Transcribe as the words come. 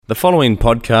The following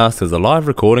podcast is a live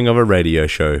recording of a radio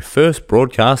show first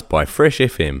broadcast by Fresh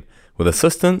FM with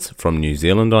assistance from New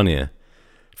Zealand On Air.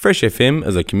 Fresh FM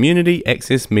is a community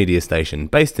access media station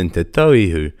based in Te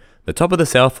Tauihu, the top of the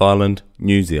South Island,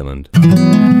 New Zealand.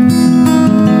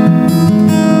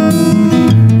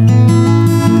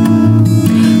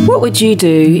 What would you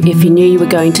do if you knew you were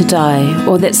going to die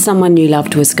or that someone you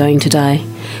loved was going to die?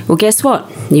 Well, guess what?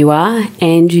 You are,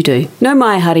 and you do. No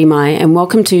mai haere mai, and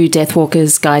welcome to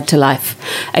Deathwalker's Guide to Life,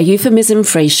 a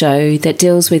euphemism-free show that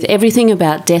deals with everything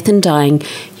about death and dying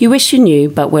you wish you knew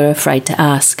but were afraid to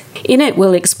ask. In it,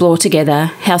 we'll explore together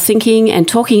how thinking and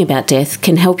talking about death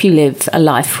can help you live a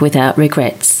life without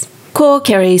regrets. Ko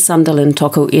Kerry Sunderland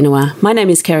toko inua. My name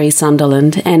is Kerry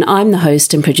Sunderland and I'm the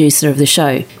host and producer of the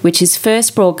show, which is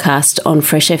first broadcast on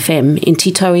Fresh FM in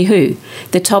Te Tauihu,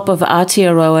 the top of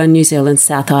Aotearoa, New Zealand's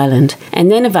South Island,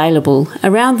 and then available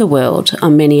around the world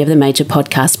on many of the major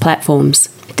podcast platforms.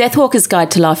 Deathwalker's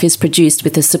Guide to Life is produced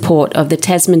with the support of the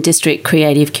Tasman District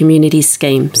Creative Communities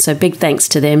Scheme, so big thanks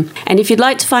to them. And if you'd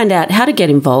like to find out how to get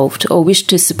involved or wish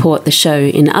to support the show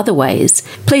in other ways,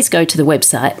 please go to the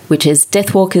website, which is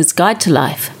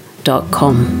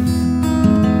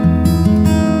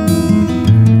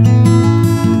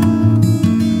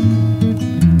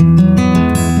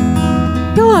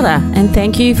Kia ora, and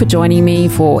thank you for joining me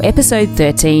for episode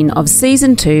 13 of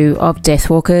season 2 of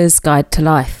Deathwalker's Guide to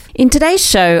Life. In today's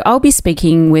show, I'll be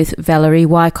speaking with Valerie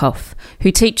Wyckoff,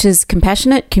 who teaches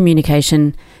compassionate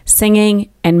communication, singing,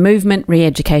 and movement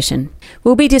re-education.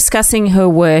 We'll be discussing her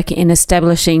work in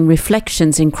establishing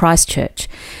Reflections in Christchurch,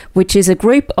 which is a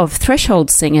group of threshold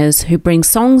singers who bring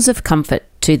songs of comfort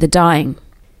to the dying.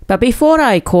 But before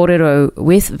I kōrero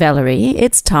with Valerie,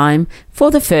 it's time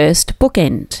for the first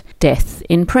bookend, death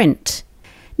in print.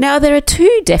 Now, there are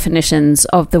two definitions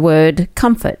of the word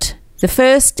comfort. The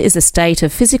first is a state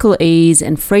of physical ease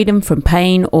and freedom from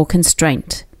pain or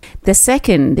constraint. The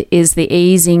second is the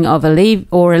easing of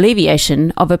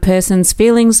alleviation of a person's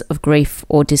feelings of grief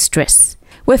or distress.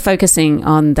 We're focusing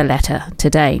on the latter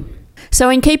today.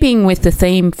 So in keeping with the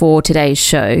theme for today's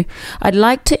show, I'd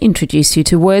like to introduce you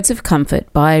to Words of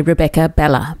Comfort by Rebecca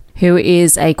Bella, who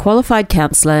is a qualified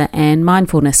counsellor and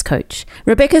mindfulness coach.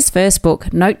 Rebecca's first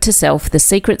book, Note to Self, The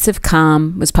Secrets of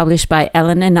Calm, was published by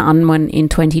Allen and Unwin in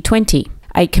 2020.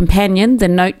 A companion, the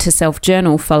Note to Self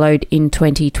journal, followed in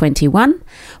 2021,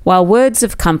 while Words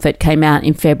of Comfort came out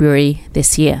in February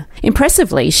this year.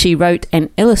 Impressively, she wrote and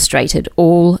illustrated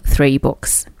all 3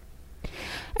 books.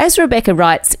 As Rebecca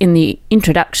writes in the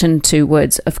introduction to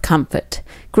Words of Comfort,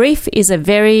 grief is a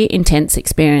very intense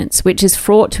experience which is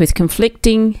fraught with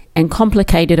conflicting and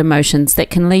complicated emotions that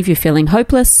can leave you feeling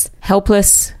hopeless,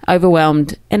 helpless,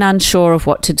 overwhelmed, and unsure of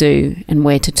what to do and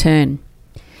where to turn.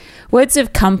 Words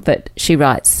of Comfort, she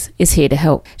writes, is here to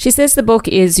help. She says the book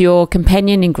is your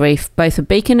companion in grief, both a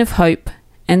beacon of hope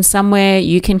and somewhere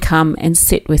you can come and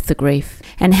sit with the grief.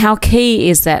 And how key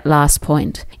is that last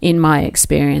point, in my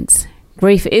experience?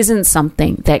 Grief isn't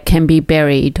something that can be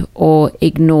buried or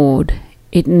ignored.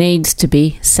 It needs to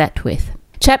be sat with.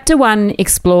 Chapter 1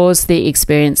 explores the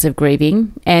experience of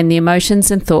grieving and the emotions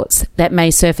and thoughts that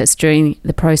may surface during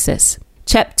the process.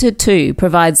 Chapter 2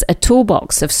 provides a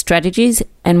toolbox of strategies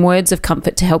and words of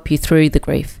comfort to help you through the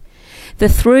grief. The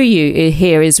through you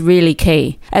here is really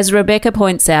key. As Rebecca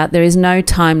points out, there is no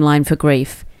timeline for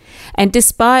grief. And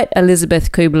despite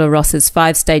Elizabeth Kubler-Ross's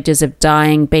 5 stages of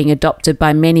dying being adopted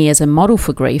by many as a model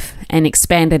for grief and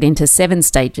expanded into 7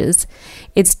 stages,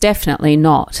 it's definitely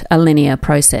not a linear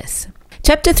process.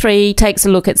 Chapter 3 takes a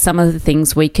look at some of the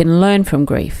things we can learn from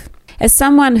grief. As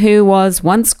someone who was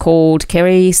once called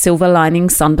Kerry Silver Lining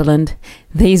Sunderland,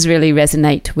 these really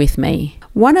resonate with me.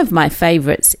 One of my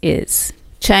favourites is,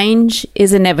 change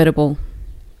is inevitable.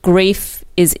 Grief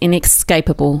is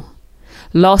inescapable.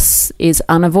 Loss is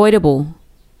unavoidable.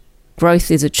 Growth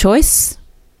is a choice.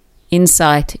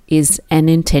 Insight is an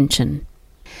intention.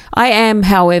 I am,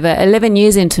 however, 11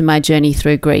 years into my journey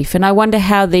through grief, and I wonder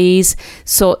how these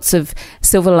sorts of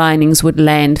silver linings would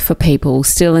land for people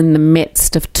still in the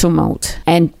midst of tumult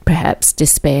and perhaps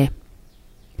despair.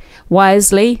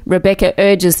 Wisely, Rebecca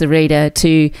urges the reader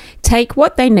to take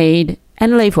what they need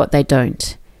and leave what they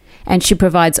don't. And she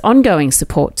provides ongoing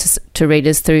support to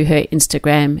readers through her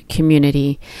Instagram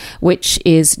community, which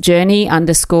is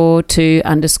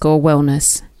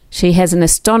journey_to_wellness. She has an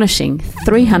astonishing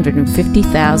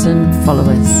 350,000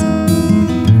 followers.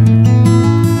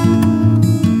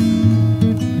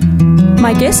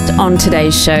 My guest on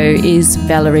today's show is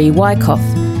Valerie Wyckoff.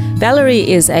 Valerie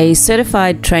is a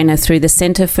certified trainer through the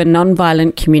Centre for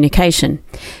Nonviolent Communication.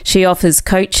 She offers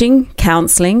coaching,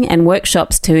 counselling and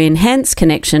workshops to enhance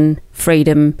connection,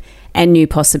 freedom and new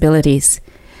possibilities.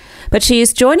 But she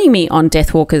is joining me on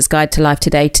Deathwalker's Guide to Life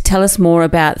today to tell us more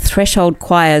about threshold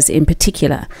choirs in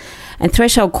particular. And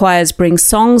threshold choirs bring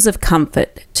songs of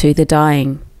comfort to the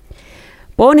dying.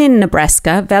 Born in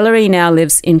Nebraska, Valerie now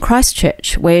lives in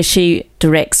Christchurch, where she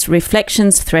directs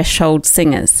Reflections Threshold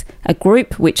Singers, a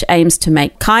group which aims to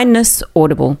make kindness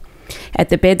audible at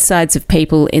the bedsides of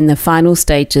people in the final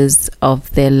stages of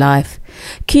their life.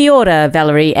 Kia ora,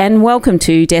 Valerie, and welcome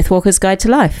to Deathwalker's Guide to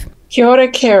Life. Kia ora,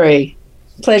 Kerry.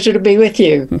 Pleasure to be with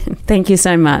you. Thank you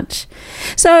so much.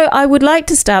 So I would like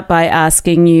to start by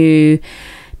asking you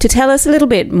to tell us a little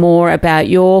bit more about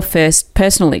your first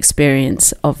personal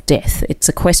experience of death. It's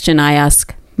a question I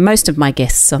ask most of my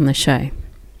guests on the show.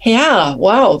 Yeah,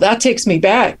 wow, that takes me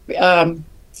back.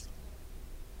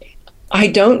 I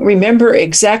don't remember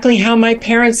exactly how my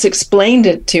parents explained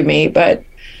it to me, but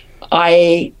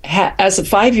as a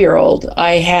 5-year-old,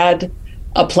 I had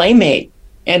a playmate,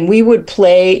 and we would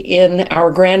play in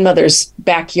our grandmother's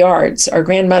backyards. Our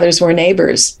grandmothers were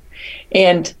neighbors,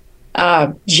 and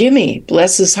Jimmy,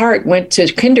 bless his heart, went to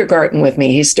kindergarten with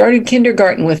me. He started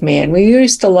kindergarten with me, and we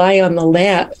used to lie on the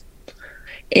lap.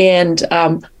 And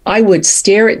I would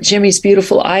stare at Jimmy's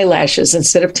beautiful eyelashes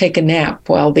instead of take a nap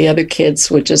while the other kids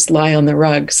would just lie on the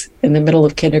rugs in the middle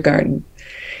of kindergarten.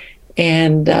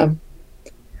 And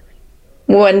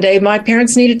one day my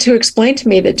parents needed to explain to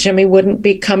me that Jimmy wouldn't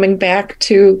be coming back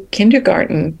to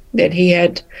kindergarten, that he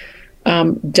had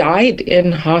died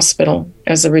in hospital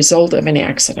as a result of an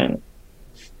accident.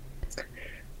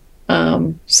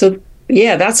 So,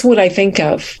 yeah, that's what I think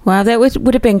of. Wow, that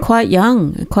would have been quite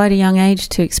a young age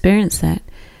to experience that.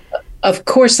 Of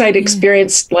course, I'd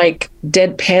experienced like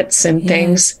dead pets and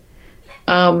things.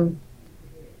 I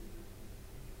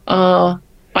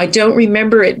don't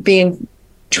remember it being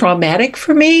traumatic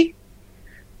for me,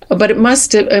 but it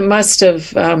must have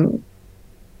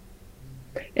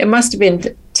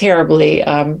been terribly,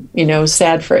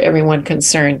 sad for everyone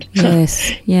concerned.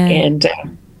 Yes, yeah. And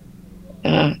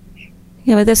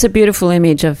yeah, but that's a beautiful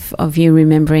image of you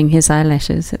remembering his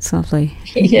eyelashes. It's lovely.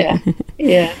 Yeah.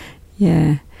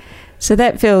 Yeah. So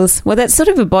that that's sort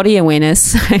of a body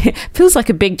awareness. It feels like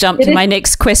a big jump to my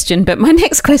next question, but my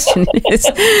next question is,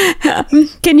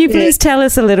 can you please tell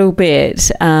us a little bit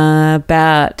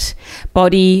about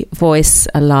Body, Voice,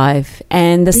 Alive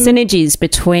and the synergies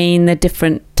between the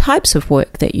different types of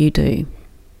work that you do?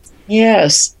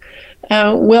 Yes.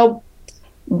 Well,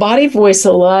 Body, Voice,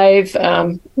 Alive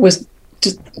was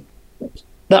just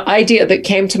the idea that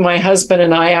came to my husband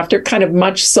and I after kind of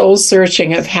much soul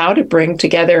searching of how to bring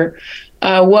together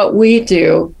what we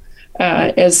do,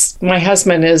 as my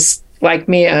husband is, like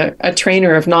me, a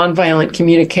trainer of nonviolent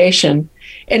communication,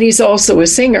 and he's also a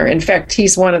singer. In fact,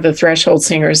 he's one of the threshold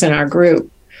singers in our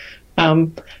group.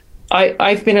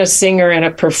 I've been a singer and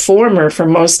a performer for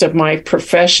most of my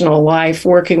professional life,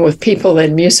 working with people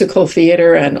in musical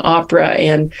theater and opera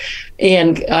and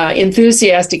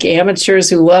enthusiastic amateurs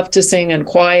who love to sing in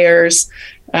choirs.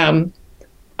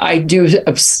 I do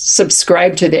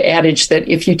subscribe to the adage that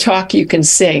if you talk, you can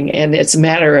sing, and it's a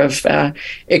matter of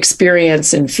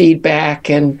experience and feedback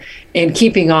and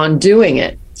keeping on doing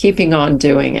it.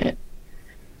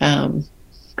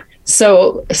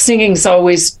 So singing's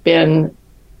always been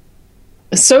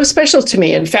so special to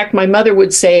me. In fact, my mother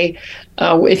would say,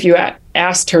 if you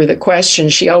asked her the question,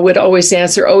 she would always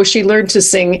answer, she learned to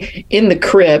sing in the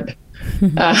crib.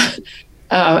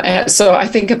 So I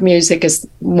think of music as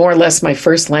more or less my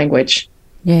first language.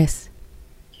 Yes.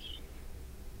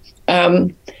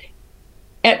 At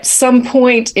some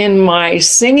point in my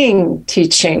singing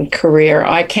teaching career,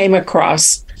 I came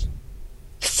across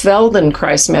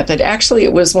Feldenkrais method. Actually,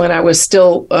 it was when I was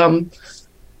still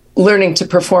learning to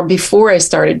perform before I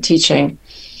started teaching.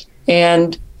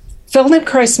 And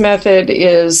Feldenkrais method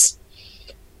is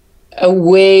a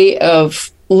way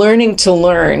of learning to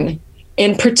learn,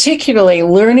 and particularly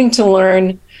learning to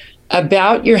learn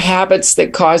about your habits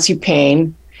that cause you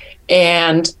pain,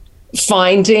 and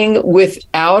finding,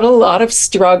 without a lot of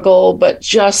struggle, but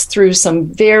just through some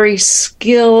very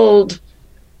skilled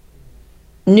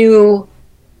new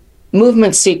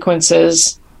movement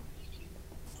sequences,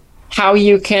 how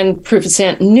you can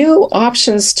present new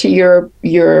options to your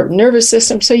nervous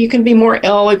system so you can be more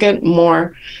elegant,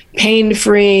 more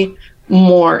pain-free,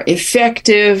 more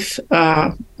effective,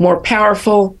 more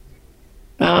powerful,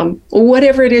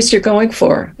 whatever it is you're going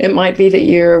for. It might be that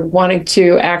you're wanting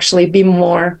to actually be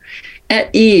more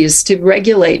at ease, to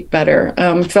regulate better.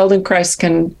 Feldenkrais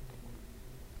can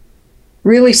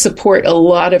really support a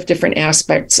lot of different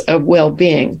aspects of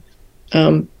well-being.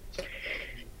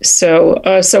 So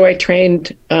I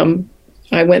trained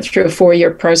I went through a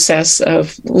 4-year process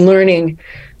of learning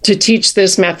to teach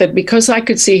this method because I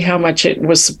could see how much it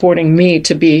was supporting me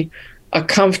to be a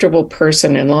comfortable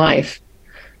person in life,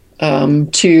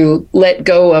 to let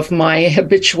go of my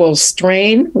habitual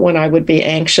strain when I would be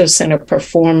anxious in a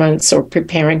performance or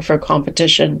preparing for a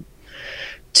competition,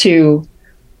 to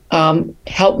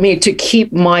help me to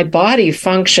keep my body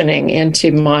functioning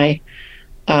into my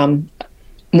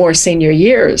more senior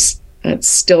years. It's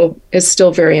still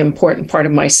a very important part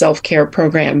of my self-care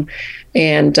program.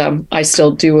 And I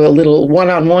still do a little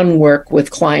one-on-one work with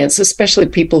clients, especially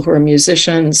people who are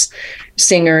musicians,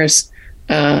 singers,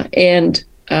 and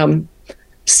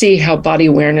see how body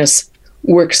awareness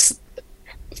works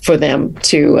for them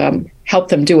to help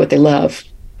them do what they love.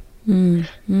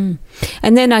 Mm-hmm.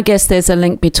 And then I guess there's a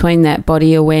link between that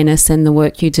body awareness and the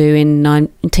work you do in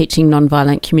teaching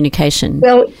nonviolent communication.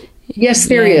 Well, yes,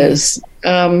 there is.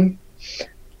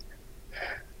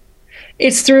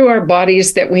 It's through our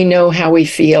bodies that we know how we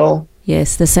feel.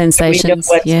 Yes, the sensations.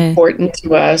 We know what's important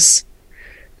to us.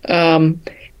 And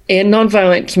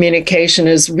nonviolent communication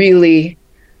is really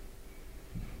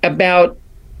about,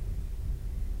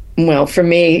 well, for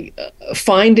me,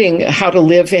 finding how to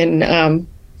live in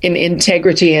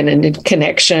integrity and in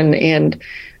connection, and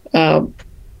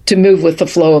to move with the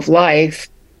flow of life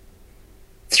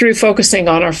through focusing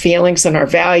on our feelings and our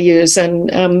values,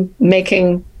 and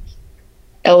making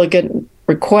elegant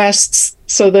requests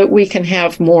so that we can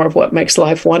have more of what makes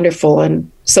life wonderful,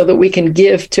 and so that we can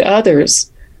give to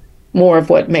others more of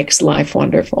what makes life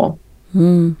wonderful.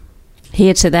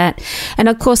 Here to that. And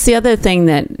of course, the other thing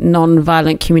that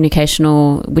nonviolent communication,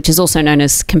 or which is also known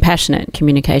as compassionate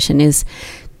communication, is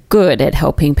good at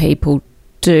helping people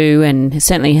do, and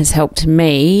certainly has helped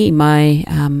me,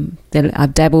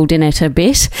 I've dabbled in it a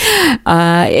bit,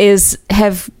 is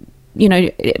have,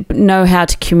 know how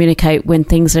to communicate when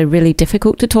things are really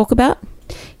difficult to talk about.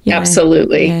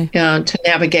 Absolutely. To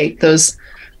navigate those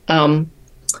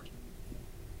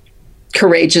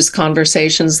courageous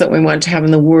conversations that we want to have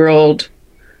in the world,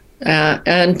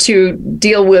 and to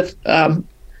deal with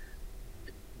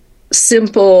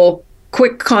simple,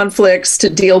 quick conflicts, to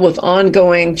deal with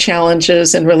ongoing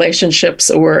challenges in relationships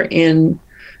or in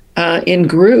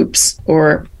groups,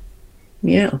 or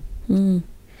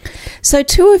So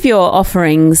 2 of your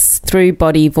offerings through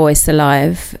Body Voice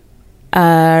Alive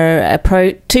are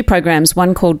 2 programs,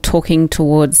 one called Talking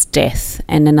Towards Death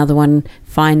and another one,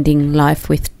 Finding Life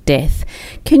with Death.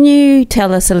 Can you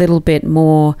tell us a little bit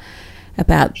more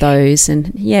about those,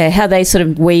 and how they sort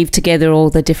of weave together all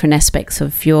the different aspects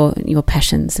of your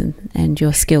passions and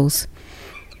your skills?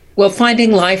 Well,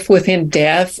 Finding Life Within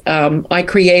Death, I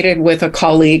created with a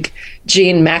colleague,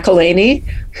 Jean McElhaney,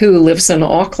 who lives in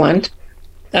Auckland.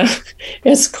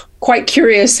 It's quite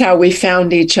curious how we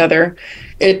found each other.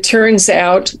 It turns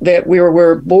out that we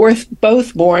were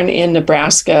both born in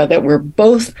Nebraska, that we're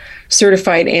both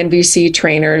certified NVC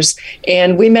trainers,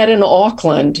 and we met in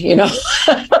Auckland,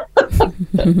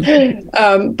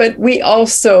 But we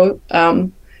also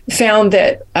found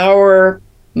that our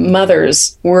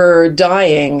mothers were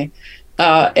dying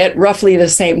at roughly the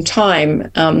same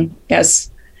time and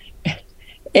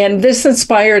this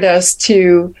inspired us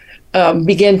to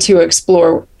begin to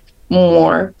explore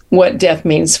more what death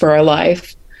means for our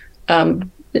life.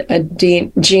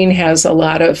 Jean has a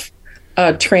lot of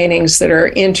trainings that are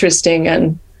interesting,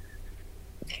 and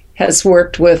has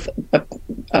worked with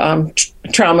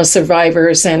trauma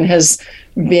survivors, and has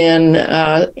been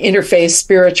interfaith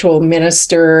spiritual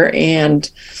minister.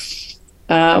 And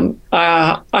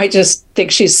I just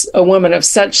think she's a woman of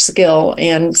such skill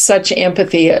and such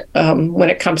empathy when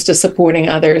it comes to supporting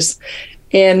others.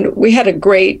 And we had a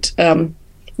great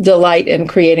delight in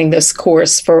creating this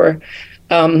course for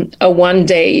a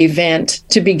one-day event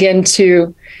to begin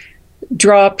to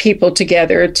draw people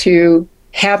together to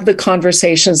have the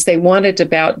conversations they wanted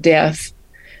about death,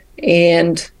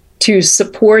 and to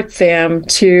support them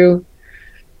to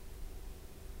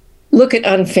look at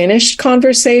unfinished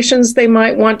conversations they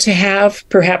might want to have,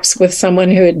 perhaps with someone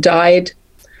who had died,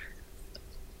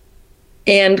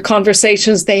 and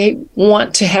conversations they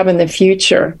want to have in the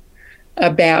future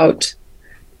about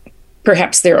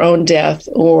perhaps their own death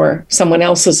or someone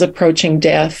else's approaching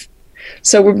death.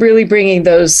 So we're really bringing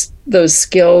those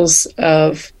skills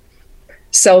of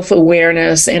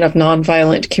self-awareness and of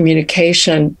nonviolent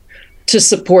communication to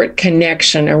support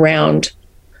connection around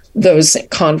those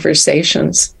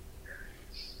conversations.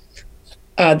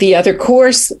 The other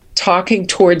course, Talking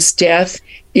Towards Death,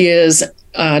 is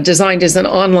designed as an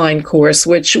online course,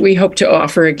 which we hope to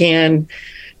offer again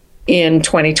in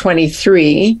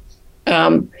 2023.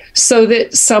 so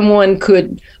that someone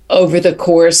could, over the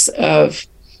course of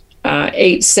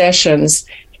 8 sessions,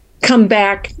 come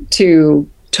back to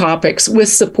topics with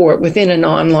support within an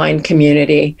online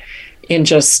community in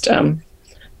just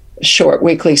short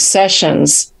weekly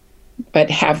sessions, but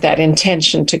have that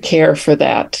intention to care for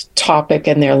that topic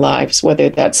in their lives, whether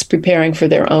that's preparing for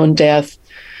their own death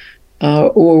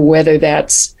or whether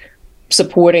that's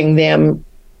supporting them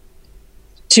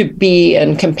to be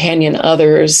and companion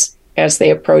others as they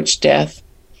approach death.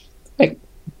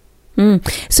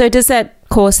 So does that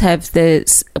course have the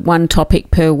one topic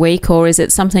per week, or is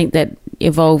it something that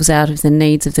evolves out of the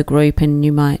needs of the group and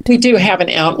you might? We do have an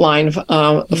outline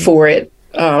for it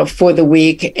for the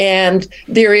week. And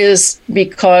there is,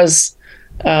 because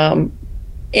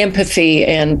empathy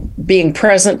and being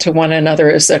present to one another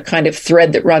is a kind of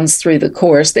thread that runs through the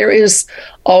course, there is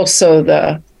also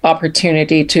the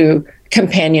opportunity to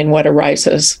companion what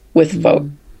arises with folk.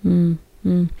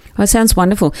 Well, it sounds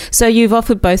wonderful. So you've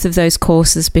offered both of those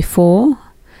courses before?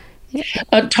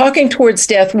 Talking Towards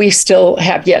Death, we still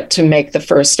have yet to make the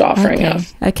first offering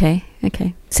of. Okay.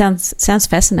 Sounds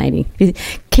fascinating.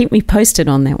 Keep me posted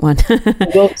on that one.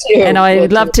 Will do. And I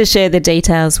would love to share the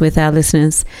details with our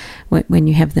listeners when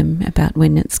you have them, about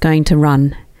when it's going to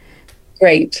run.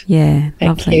 Great. Yeah,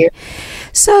 Thank lovely. you.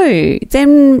 So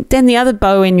then the other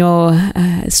bow in your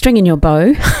string in your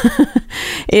bow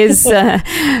is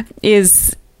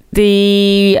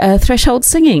the threshold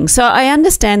singing. So I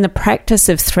understand the practice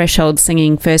of threshold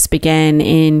singing first began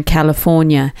in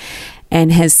California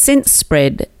and has since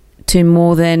spread to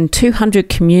more than 200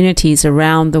 communities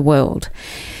around the world.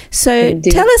 So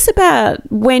Indeed. Tell us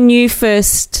about when you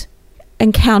first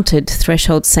encountered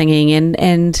threshold singing,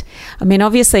 and I mean,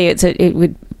 obviously it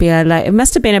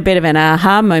must have been a bit of an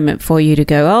aha moment for you to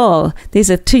go, oh, these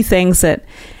are two things, that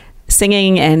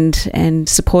singing and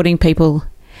supporting people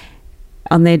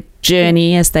on their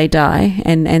journey as they die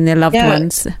and their loved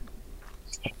ones.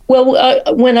 Well,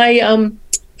 when I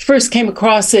first came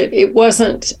across it, it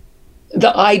wasn't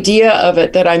the idea of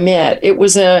it that I met. It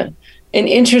was an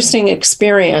interesting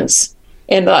experience.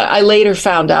 And I later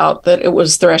found out that it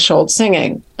was threshold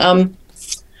singing. I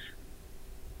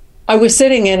was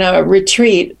sitting in a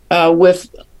retreat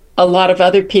with a lot of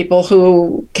other people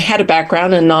who had a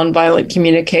background in nonviolent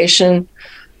communication.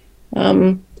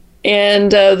 And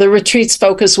the retreat's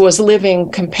focus was living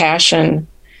compassion.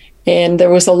 And there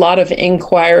was a lot of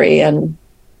inquiry and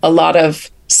a lot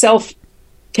of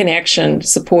self-connection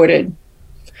supported.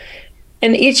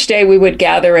 And each day we would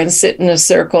gather and sit in a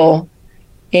circle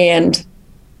and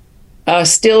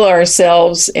still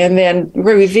ourselves, and then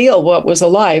reveal what was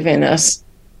alive in us.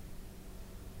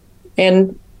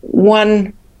 And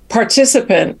one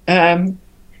participant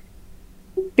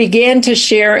began to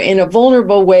share in a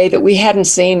vulnerable way that we hadn't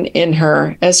seen in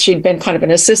her, as she'd been kind of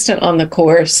an assistant on the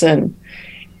course, and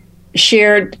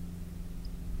shared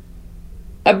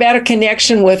about a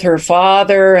connection with her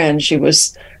father. And she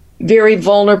was very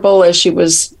vulnerable as she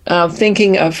was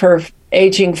thinking of her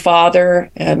aging father,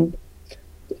 and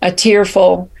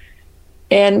tearful.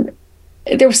 And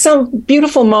there was some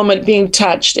beautiful moment being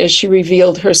touched as she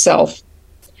revealed herself.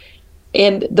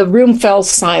 And the room fell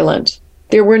silent.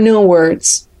 There were no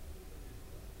words.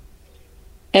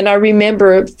 And I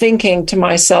remember thinking to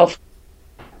myself,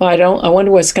 I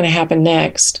wonder what's going to happen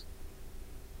next.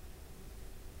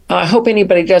 I hope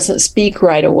anybody doesn't speak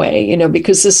right away,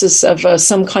 because this is of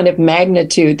some kind of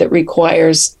magnitude that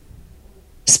requires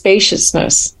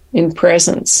spaciousness in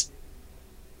presence.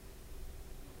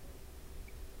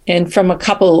 And from a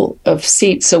couple of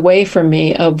seats away from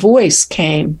me, a voice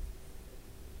came.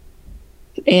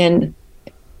 And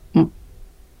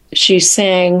she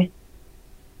sang,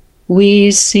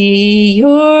 "We see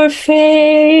your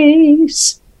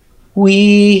face,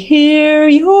 we hear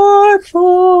your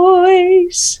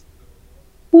voice,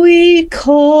 we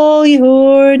call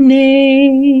your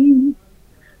name,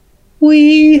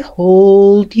 we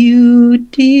hold you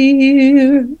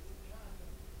dear."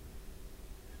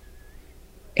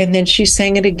 And then she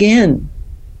sang it again.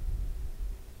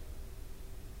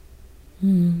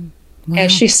 Wow.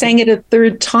 As she sang it a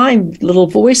third time, little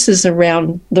voices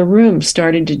around the room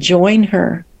started to join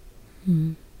her.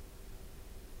 And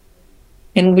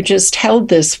we just held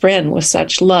this friend with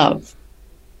such love.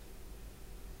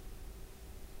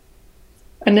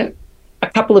 And a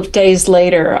couple of days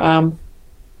later,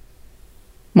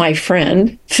 my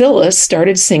friend Phyllis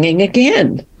started singing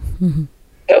again.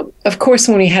 So, of course,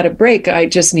 when we had a break, I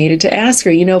just needed to ask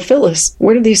her, Phyllis,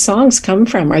 where do these songs come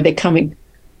from? Are they coming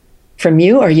from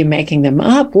you? Are you making them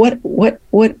up? What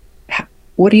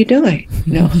what are you doing?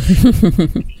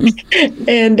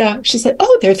 And she said,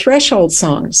 oh, they're Threshold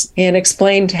songs, and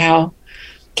explained how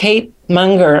Kate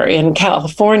Munger in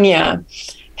California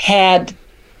had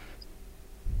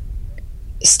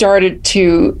started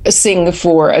to sing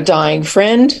for a dying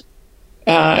friend.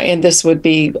 And this would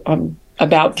be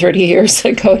about 30 years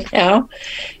ago now.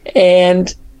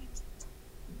 And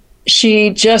she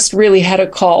just really had a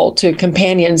call to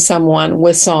companion someone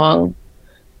with song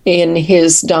in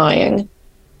his dying.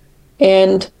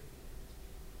 And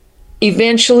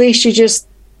eventually she just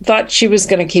thought she was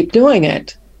going to keep doing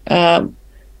it.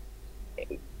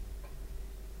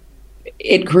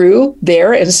 It grew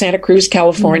there in Santa Cruz,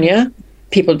 California. Mm-hmm.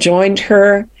 People joined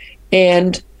her,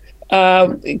 and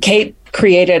Kate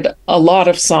created a lot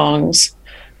of songs.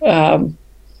 And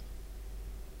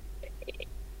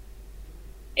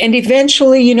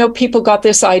eventually, people got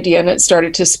this idea, and it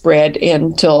started to spread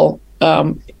until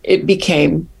it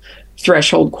became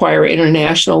Threshold Choir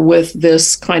International, with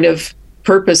this kind of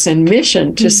purpose and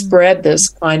mission to spread this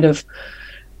kind of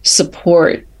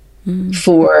support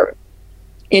for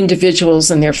individuals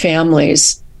and their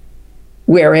families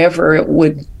wherever it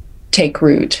would take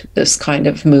root, this kind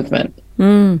of movement.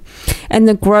 And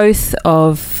the growth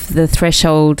of the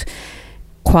Threshold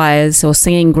choirs or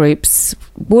singing groups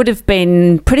would have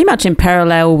been pretty much in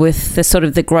parallel with the sort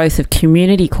of the growth of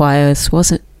community choirs,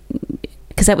 wasn't it?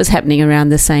 Because that was happening around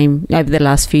the same over the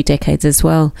last few decades as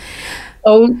well.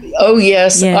 Oh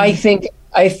yes. Yeah. I think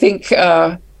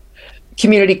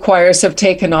community choirs have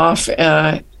taken off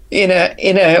in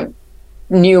a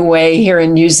new way here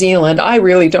in New Zealand. I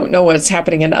really don't know what's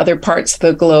happening in other parts of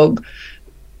the globe.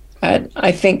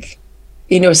 I think,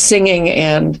 singing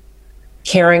and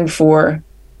caring for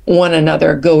one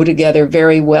another go together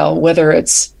very well, whether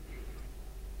it's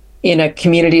in a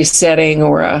community setting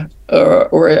or a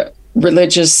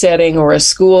religious setting or a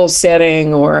school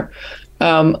setting or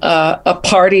a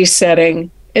party setting.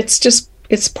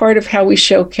 It's part of how we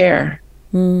show care.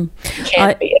 Can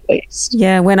be, at least.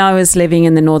 Yeah, when I was living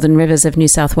in the Northern Rivers of New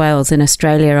South Wales in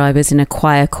Australia, I was in a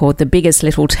choir called the Biggest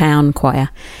Little Town Choir.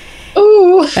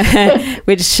 Ooh.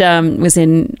 Which was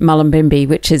in Mullumbimby,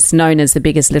 which is known as the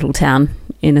biggest little town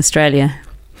in Australia.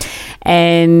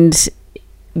 And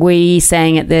we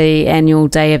sang at the annual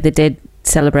Day of the Dead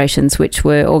celebrations, which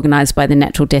were organised by the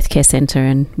Natural Death Care Centre,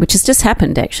 and which has just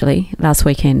happened actually last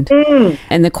weekend.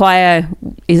 And the choir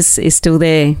is still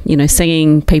there,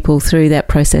 singing people through that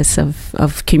process of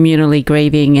communally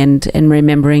grieving and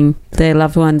remembering their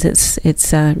loved ones.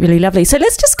 It's really lovely. So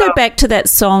let's just go back to that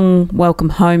song Welcome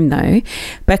Home though,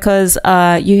 because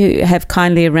you have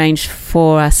kindly arranged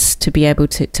for us to be able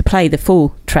to play the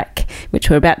full track,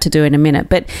 which we're about to do in a minute.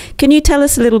 But can you tell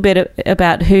us a little bit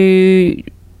about who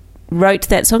wrote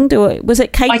that song? Was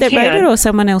it Kate that wrote it or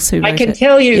someone else who wrote it? I can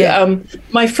tell you,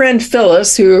 my friend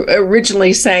Phyllis, who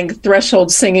originally sang Threshold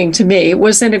Singing to me,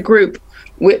 was in a group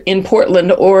in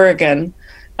Portland, Oregon,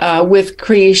 with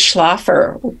Cree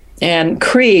Schlaffer. And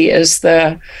Cree is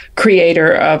the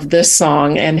creator of this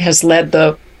song and has led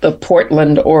the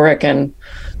Portland, Oregon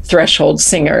Threshold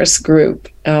Singers group.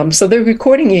 So the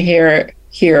recording you hear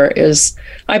here is,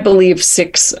 I believe,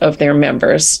 6 of their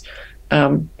members.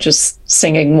 Just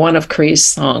singing one of Cree's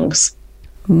songs.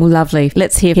 Lovely.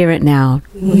 Let's hear it now.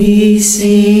 We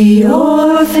see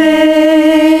your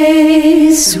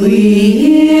face, we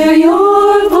hear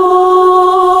your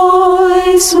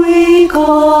voice, we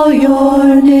call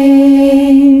your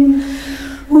name,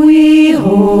 we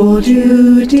hold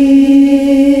you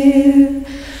dear.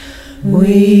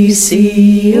 We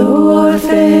see your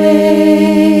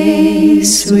face,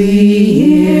 we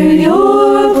hear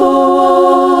your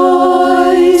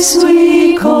voice,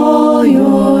 we call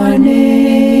your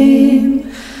name,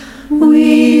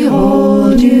 we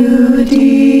hold you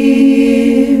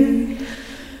dear.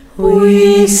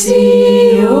 We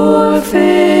see your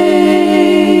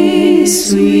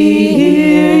face, we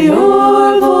hear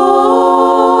your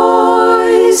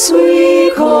voice,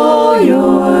 we call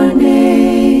your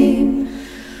name,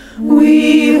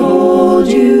 we hold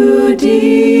you dear.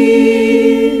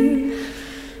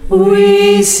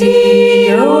 We see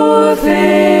your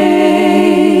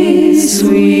face,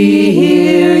 we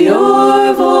hear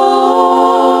your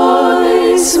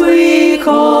voice, we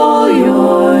call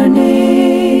your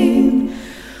name,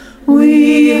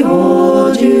 we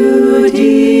hold you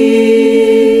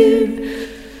dear.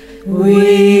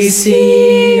 We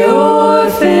see your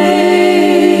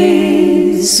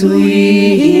face,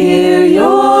 we hear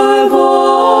your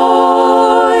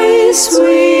voice,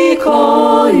 we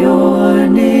call your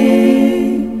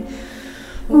name,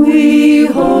 we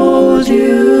hold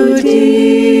you dear.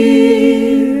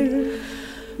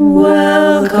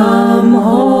 Welcome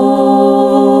home.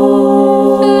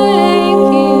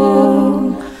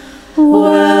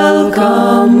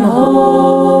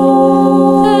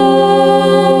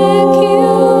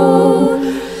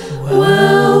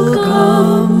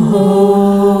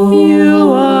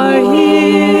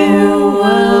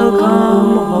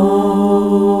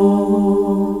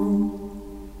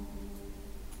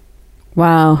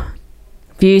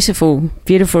 beautiful,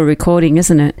 beautiful recording,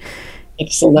 isn't it?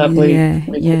 It's a lovely.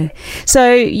 Yeah.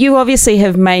 So you obviously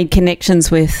have made connections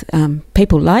with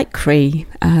people like Cree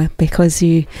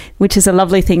which is a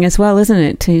lovely thing as well, isn't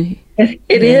it?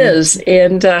 It is,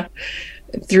 and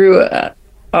through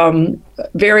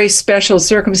very special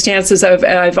circumstances,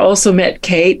 I've also met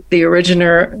Kate, the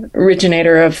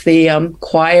originator of the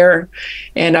choir,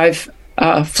 and I've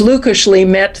flukishly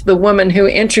met the woman who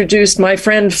introduced my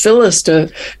friend Phyllis to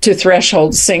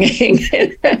threshold singing.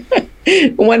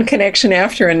 One connection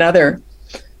after another.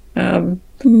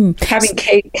 Having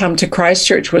Kate come to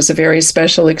Christchurch was a very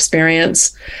special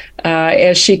experience,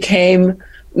 as she came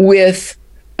with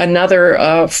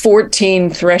another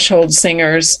 14 threshold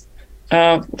singers,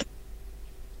 12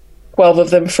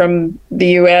 of them from the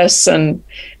U.S. and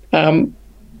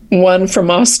one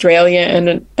from Australia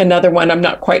and another one I'm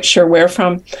not quite sure where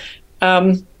from.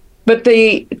 But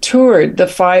they toured the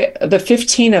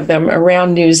 15 of them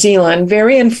around New Zealand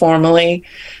very informally,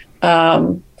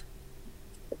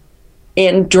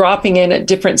 in dropping in at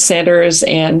different centers,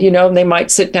 and they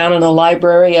might sit down in a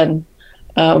library and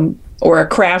or a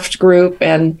craft group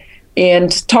and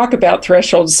talk about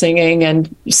threshold singing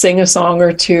and sing a song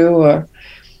or two.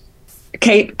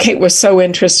 Kate was so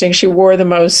interesting. She wore the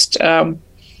most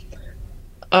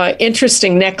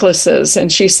interesting necklaces, and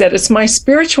she said, it's my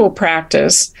spiritual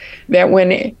practice that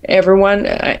when anyone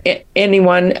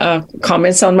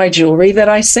comments on my jewelry, that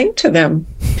I sing to them.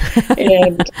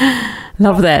 And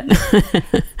love that.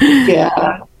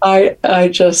 Yeah, I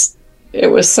just, it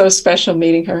was so special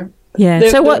meeting her. Yeah.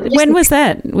 So when was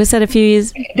that? Was that a few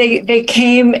years? They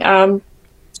came at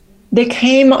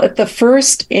the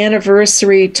first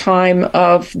anniversary time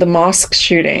of the mosque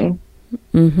shooting.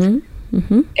 Mm-hmm.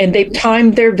 Mm-hmm. And they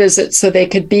timed their visit so they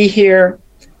could be here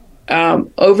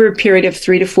over a period of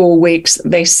 3 to 4 weeks.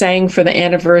 They sang for the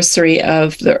anniversary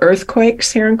of the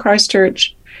earthquakes here in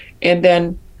Christchurch. And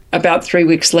then about 3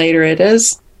 weeks later, it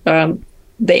is the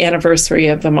anniversary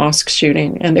of the mosque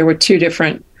shooting. And there were 2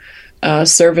 different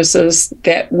services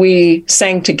that we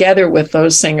sang together with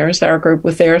those singers, our group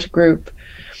with their group,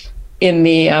 in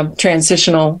the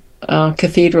transitional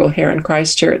cathedral here in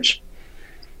Christchurch,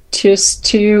 just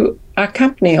to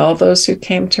accompany all those who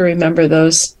came to remember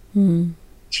those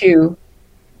 2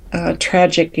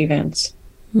 tragic events.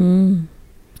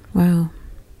 Wow.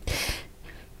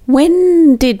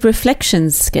 When did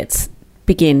Reflections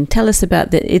begin? Tell us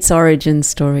about its origin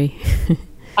story.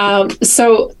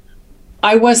 So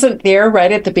I wasn't there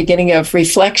right at the beginning of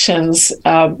Reflections.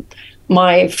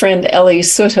 My friend Ellie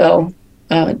Suthill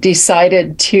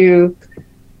decided to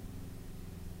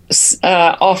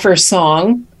offer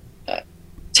song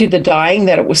to the dying,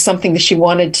 that it was something that she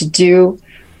wanted to do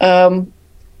on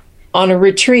a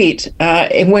retreat,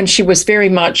 and when she was very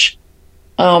much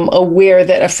aware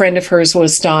that a friend of hers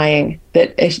was dying,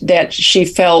 that she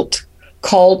felt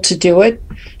called to do it.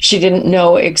 She didn't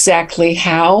know exactly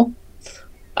how,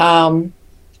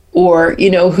 or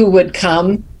who would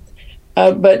come,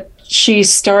 but she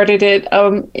started it.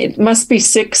 It must be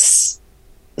 6-7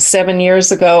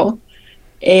 years ago,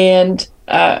 and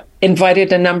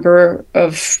invited a number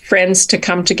of friends to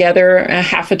come together. A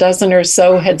half a dozen or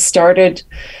so had started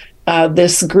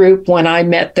this group when I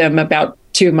met them about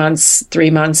 3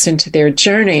 months into their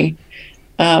journey.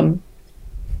 And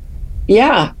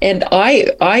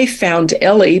I found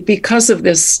Ellie because of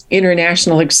this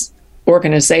international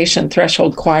organization,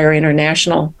 Threshold Choir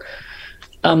International.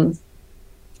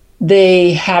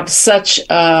 They have such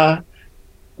a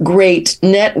great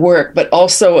network, but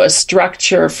also a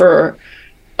structure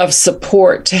of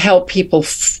support to help people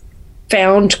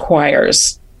found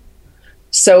choirs.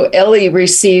 So Ellie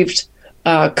received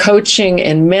coaching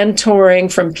and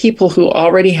mentoring from people who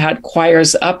already had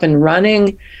choirs up and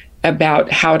running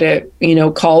about how to,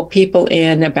 call people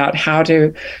in, about how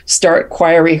to start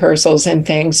choir rehearsals and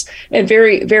things. And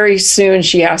very, very soon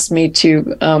she asked me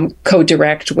to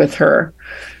co-direct with her.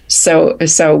 So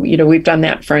we've done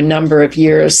that for a number of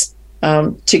years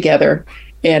together.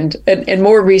 And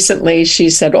more recently,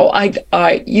 she said, "Oh,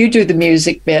 you do the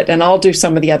music bit, and I'll do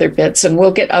some of the other bits, and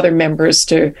we'll get other members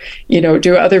to,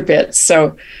 do other bits."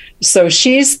 So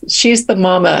she's the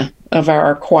mama of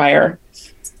our choir,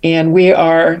 and we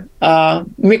are a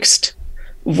mixed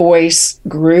voice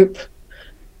group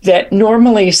that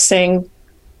normally sing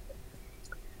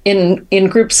in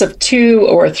groups of 2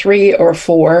 or 3 or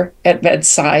 4 at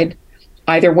bedside,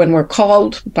 either when we're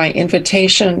called by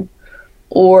invitation,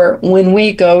 or when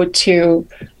we go to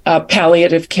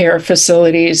palliative care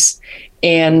facilities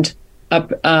and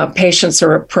patients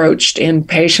are approached and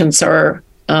patients are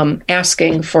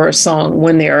asking for a song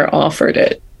when they are offered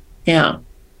it. Yeah.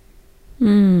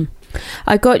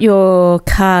 I got your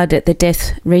card at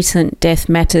the recent Death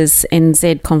Matters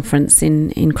NZ conference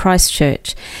in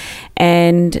Christchurch,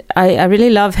 and I really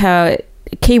love how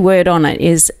a key word on it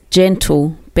is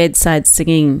gentle bedside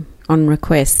singing on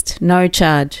request, no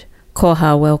charge,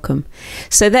 koha welcome.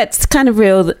 So that's kind of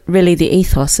really the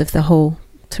ethos of the whole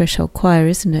Threshold Choir,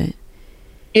 isn't it?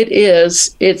 It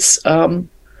is. It's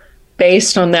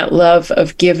based on that love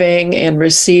of giving and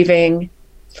receiving,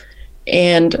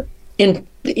 and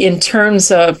in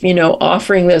terms of,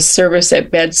 offering this service at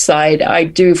bedside, I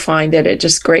do find that it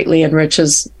just greatly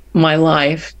enriches my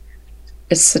life.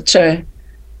 It's such a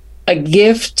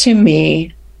gift to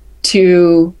me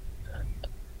to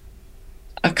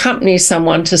accompany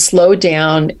someone, to slow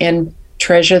down and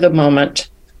treasure the moment.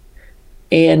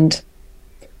 And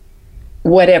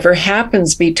whatever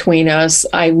happens between us,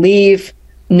 I leave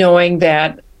knowing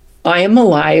that I am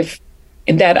alive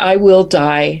and that I will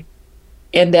die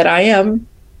and that I am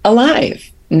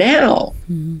alive now.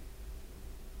 Mm-hmm.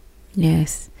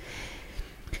 Yes.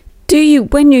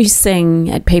 When you sing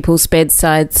at people's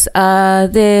bedsides, are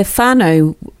there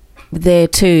whānau there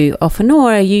too often,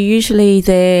 or are you usually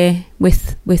there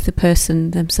with the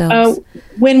person themselves?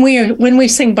 When we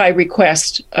sing by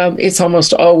request, it's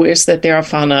almost always that there are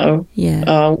whānau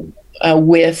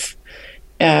with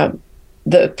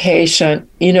the patient.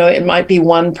 It might be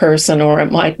one person, or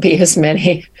it might be as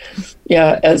many,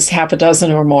 as half a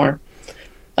dozen or more.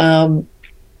 And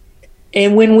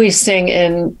when we sing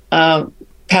in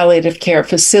palliative care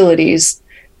facilities,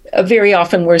 very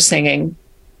often we're singing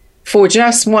for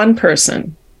just one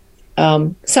person,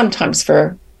 sometimes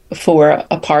for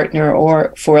a partner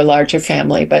or for a larger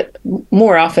family, but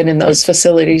more often in those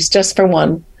facilities, just for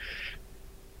one.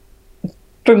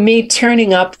 For me,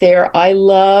 turning up there, I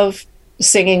love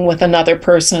singing with another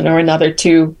person or another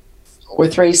 2 or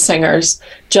 3 singers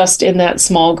just in that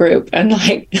small group. And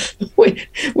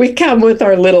we come with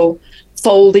our little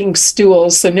folding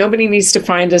stools, so nobody needs to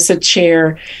find us a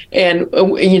chair, and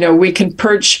we can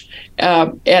perch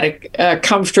at a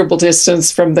comfortable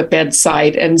distance from the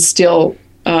bedside and still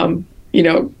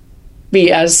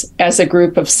be as a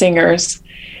group of singers.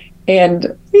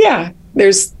 And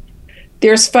there's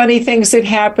funny things that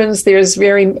happens, there's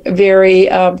very very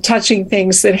touching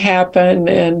things that happen,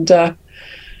 and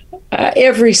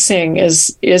every sing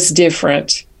is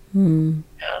different.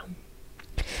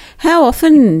 How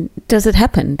often does it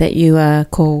happen that you are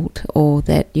called or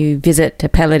that you visit a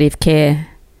palliative care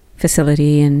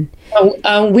facility? And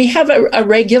we have a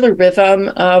regular rhythm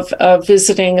of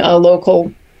visiting a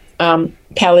local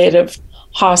palliative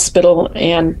hospital,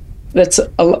 and that's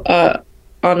on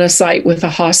a site with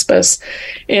a hospice.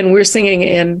 And we're singing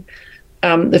in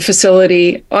the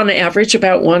facility on average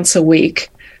about once a week.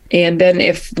 And then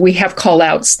if we have call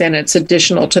outs, then it's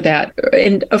additional to that.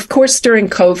 And of course, during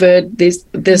COVID,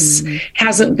 this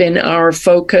hasn't been our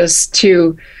focus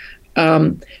to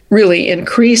really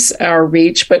increase our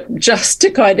reach, but just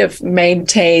to kind of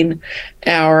maintain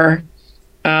our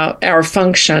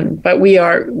function. But we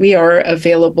are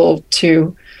available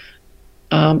to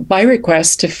by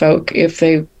request to folk if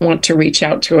they want to reach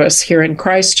out to us here in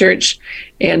Christchurch,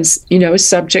 and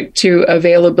subject to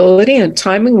availability and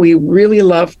timing. We really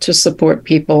love to support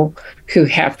people who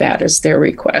have that as their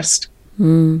request.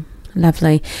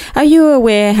 Lovely. Are you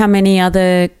aware how many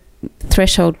other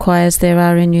Threshold choirs there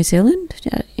are in New Zealand,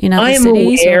 in other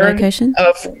cities or locations?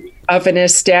 Of an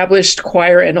established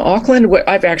choir in Auckland.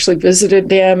 I've actually visited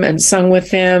them and sung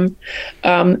with them.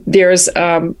 There's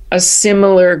a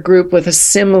similar group with a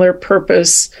similar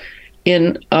purpose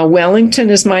in Wellington,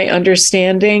 is my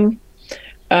understanding.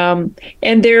 And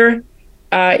there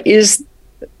is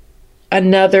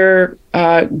another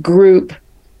group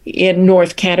in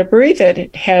North Canterbury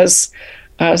that has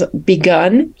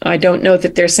begun. I don't know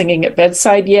that they're singing at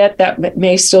bedside yet. That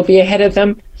may still be ahead of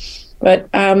them. But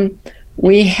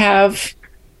we have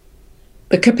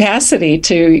the capacity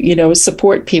to,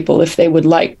 support people if they would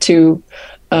like to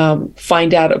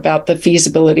find out about the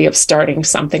feasibility of starting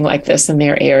something like this in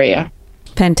their area.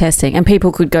 Fantastic. And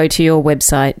people could go to your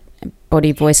website,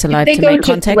 Body Voice Alive, to make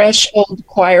contact? They go to Threshold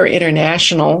Choir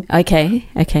International. Okay,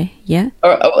 yeah.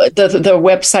 The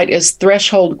website is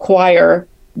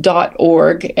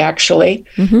thresholdchoir.org, actually.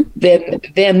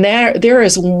 Then there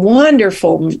is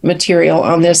wonderful material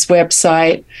on this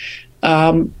website,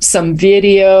 some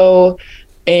video,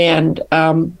 and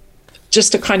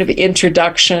just a kind of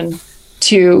introduction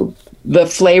to the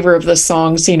flavor of the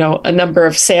songs, a number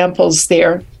of samples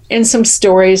there, and some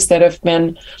stories that have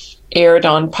been aired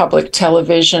on public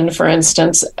television, for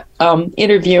instance,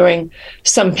 interviewing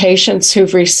some patients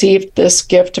who've received this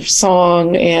gift of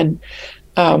song, and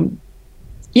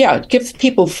give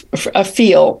people a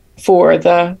feel for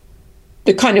the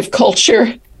kind of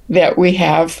culture that we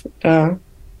have.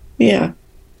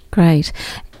 Great.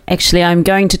 Actually, I'm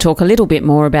going to talk a little bit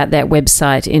more about that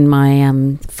website in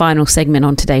my final segment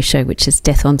on today's show, which is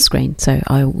Death on Screen. So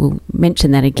I will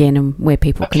mention that again and where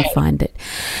people can find it.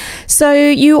 So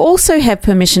you also have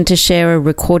permission to share a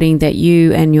recording that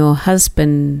you and your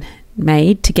husband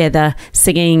made together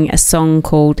singing a song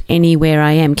called Anywhere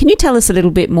I Am. Can you tell us a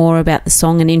little bit more about the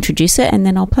song and introduce it, and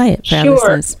then I'll play it for our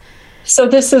listeners? So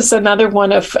this is another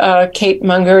one of Kate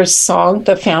Munger's song,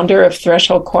 the founder of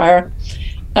Threshold Choir.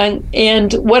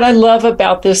 And what I love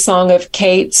about this song of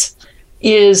Kate's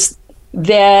is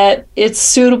that it's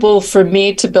suitable for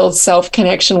me to build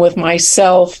self-connection with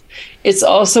myself. It's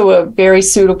also a very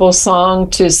suitable song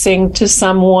to sing to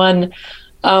someone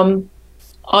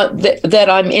that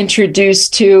I'm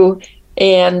introduced to.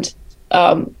 And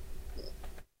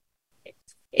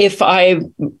if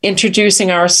I'm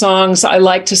introducing our songs, I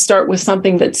like to start with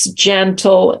something that's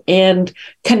gentle and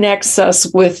connects us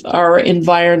with our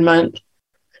environment.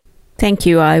 Thank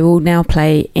you. I will now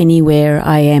play Anywhere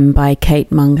I Am by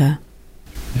Kate Munger.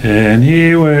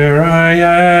 Anywhere I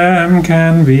am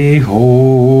can be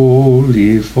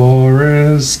holy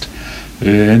forest.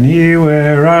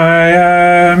 Anywhere I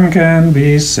am can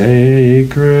be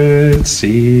sacred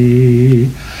sea.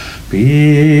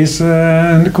 Peace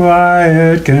and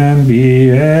quiet can be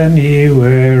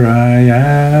anywhere I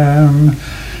am.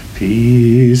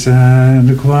 Peace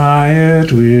and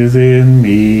quiet within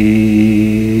me.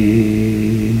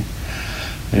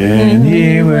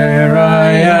 Anywhere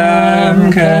I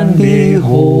am can be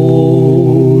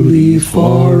holy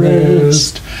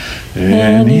forest.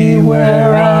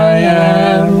 Anywhere I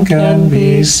am can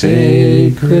be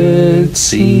sacred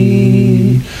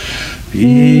sea.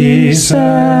 Peace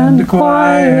and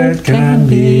quiet can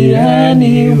be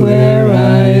anywhere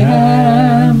I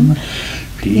am.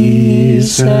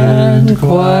 Peace and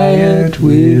quiet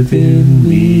within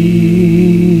me.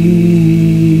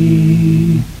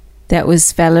 That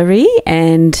was Valerie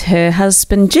and her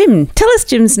husband Jim. Tell us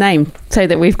Jim's name so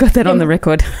that we've got that on the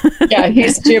record. Yeah,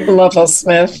 he's Jim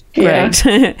Lovell-Smith. Great.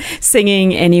 Yeah.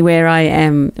 Singing Anywhere I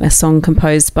Am, a song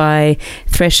composed by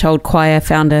Threshold Choir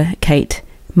founder Kate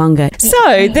Munger.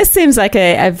 So this seems like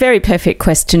a very perfect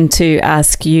question to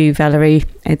ask you, Valerie.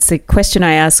 It's a question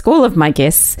I ask all of my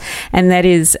guests, and that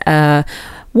is,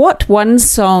 what one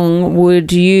song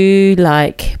would you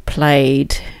like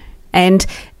played? And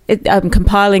I'm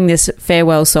compiling this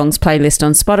Farewell Songs playlist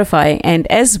on Spotify, and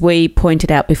as we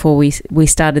pointed out before we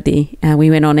started we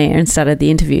went on air and started the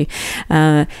interview,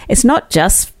 it's not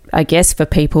just, I guess, for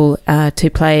people to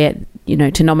play it,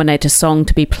 to nominate a song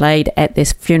to be played at their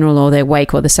funeral or their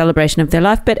wake or the celebration of their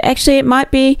life, but actually it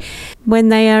might be when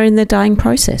they are in the dying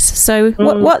process. So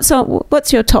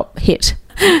what's your top hit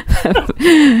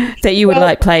that you would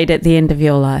like played at the end of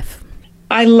your life?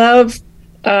 I love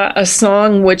a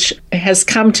song which has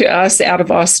come to us out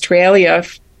of Australia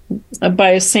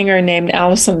by a singer named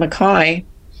Alison Mackay,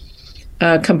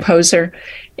 a composer.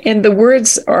 And the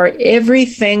words are,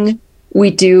 everything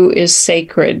we do is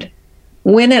sacred.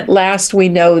 When at last we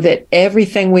know that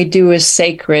everything we do is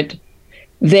sacred,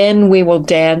 then we will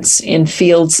dance in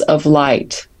fields of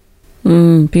light.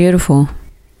 Beautiful.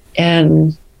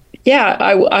 And yeah,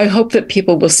 I hope that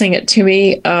people will sing it to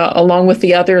me along with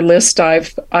the other list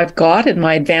I've got in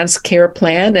my advanced care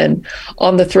plan, and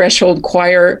on the Threshold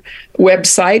Choir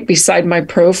website beside my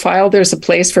profile. There's a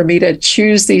place for me to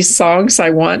choose these songs I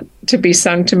want to be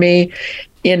sung to me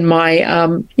in my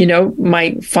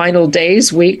my final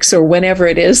days, weeks, or whenever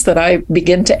it is that I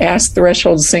begin to ask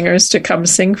Threshold singers to come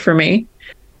sing for me.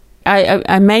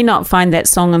 I may not find that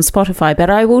song on Spotify, but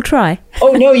I will try.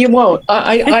 Oh, no, you won't.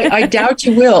 I doubt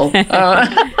you will.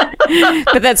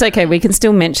 But that's okay. We can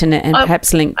still mention it and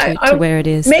perhaps link to where it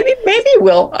is. Maybe you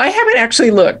will. I haven't actually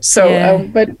looked, so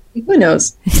but who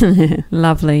knows?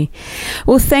 Lovely.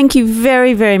 Well, thank you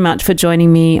very, very much for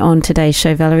joining me on today's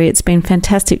show, Valerie. It's been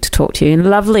fantastic to talk to you, and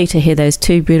lovely to hear those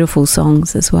two beautiful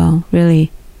songs as well. Really,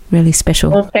 really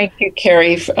special. Well, thank you,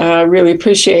 Carrie. Really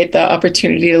appreciate the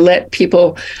opportunity to let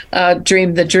people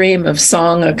dream the dream of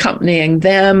song accompanying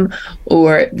them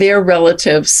or their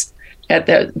relatives at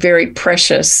that very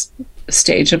precious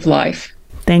stage of life.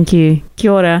 Thank you.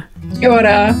 Kia ora. Kia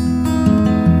ora.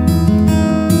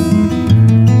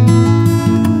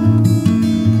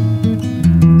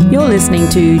 You're listening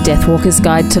to Deathwalker's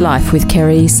Guide to Life with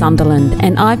Kerry Sunderland,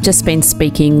 and I've just been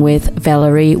speaking with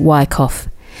Valerie Wyckoff.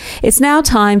 It's now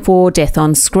time for Death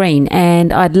on Screen,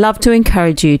 and I'd love to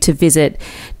encourage you to visit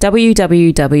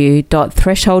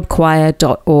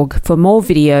www.thresholdchoir.org for more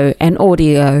video and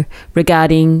audio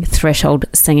regarding threshold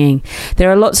singing.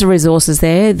 There are lots of resources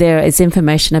there. There is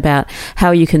information about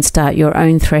how you can start your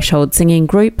own threshold singing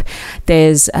group.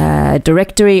 There's a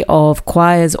directory of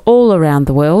choirs all around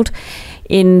the world.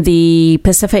 In the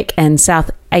Pacific and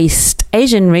Southeast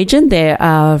Asian region, there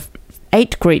are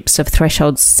 8 groups of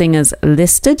threshold singers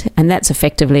listed, and that's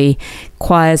effectively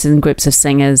choirs and groups of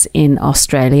singers in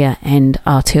Australia and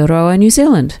Aotearoa, New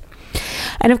Zealand.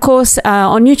 And of course,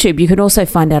 on YouTube, you can also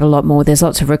find out a lot more. There's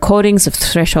lots of recordings of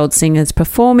threshold singers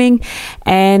performing,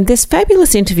 and this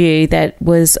fabulous interview that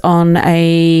was on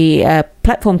a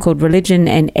platform called Religion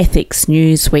and Ethics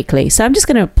News Weekly. So I'm just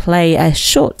going to play a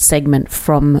short segment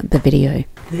from the video.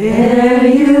 There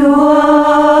you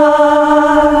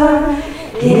are,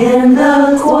 in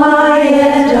the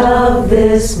quiet of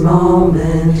this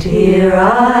moment, here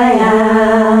I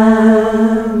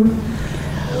am.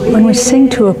 When we sing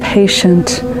to a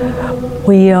patient,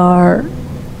 we are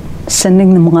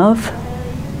sending them love.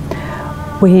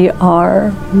 We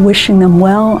are wishing them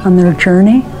well on their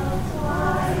journey.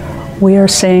 We are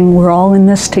saying we're all in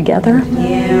this together.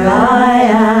 Here I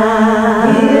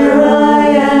am, here I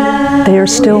am. They are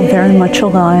still very much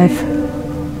alive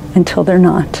until they're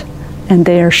not. And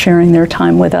they are sharing their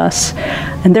time with us.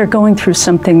 And they're going through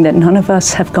something that none of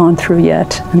us have gone through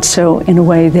yet. And so, in a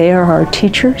way, they are our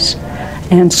teachers.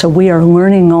 And so we are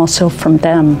learning also from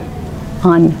them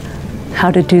on how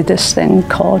to do this thing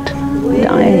called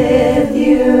dying.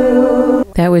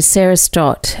 That was Sarah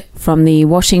Stott from the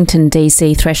Washington,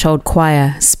 D.C. Threshold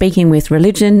Choir speaking with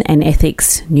Religion and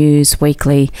Ethics News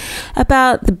Weekly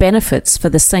about the benefits for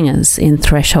the singers in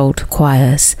threshold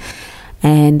choirs.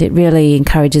 And it really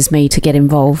encourages me to get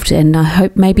involved, and I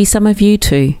hope maybe some of you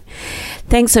too.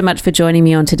 Thanks so much for joining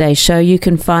me on today's show. You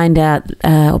can find out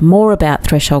more about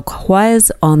threshold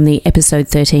choirs on the episode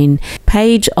 13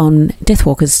 page on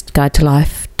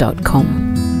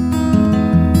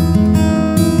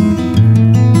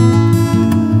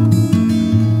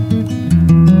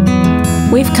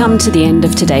deathwalkersguidetolife.com. We've come to the end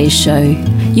of today's show.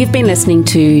 You've been listening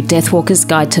to Deathwalker's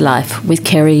Guide to Life with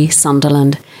Kerry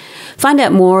Sunderland. Find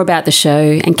out more about the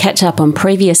show and catch up on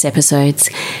previous episodes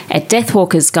at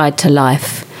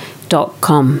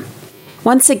deathwalkersguidetolife.com.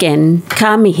 Once again,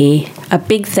 ka mihi, a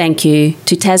big thank you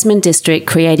to Tasman District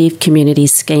Creative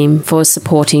Communities Scheme for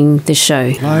supporting the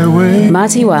show.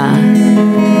 Mati wa.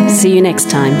 See you next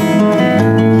time.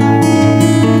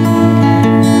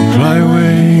 Fly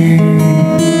away.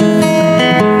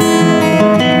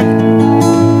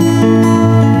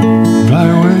 Fly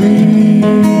away.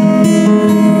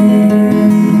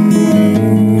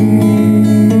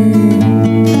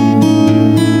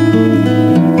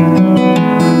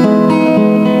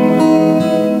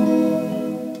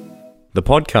 The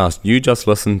podcast you just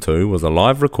listened to was a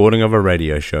live recording of a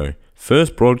radio show,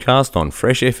 first broadcast on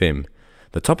Fresh FM,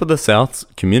 the top of the South's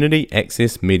community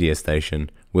access media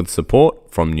station, with support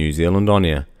from New Zealand On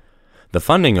Air. The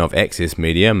funding of Access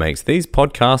Media makes these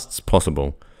podcasts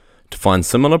possible. To find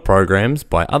similar programs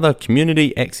by other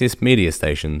community access media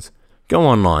stations, go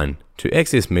online to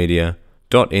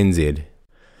accessmedia.nz.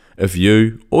 If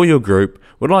you or your group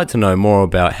would like to know more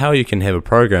about how you can have a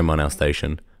program on our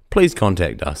station, please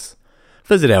contact us.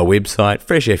 Visit our website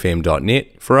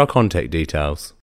freshfm.net for our contact details.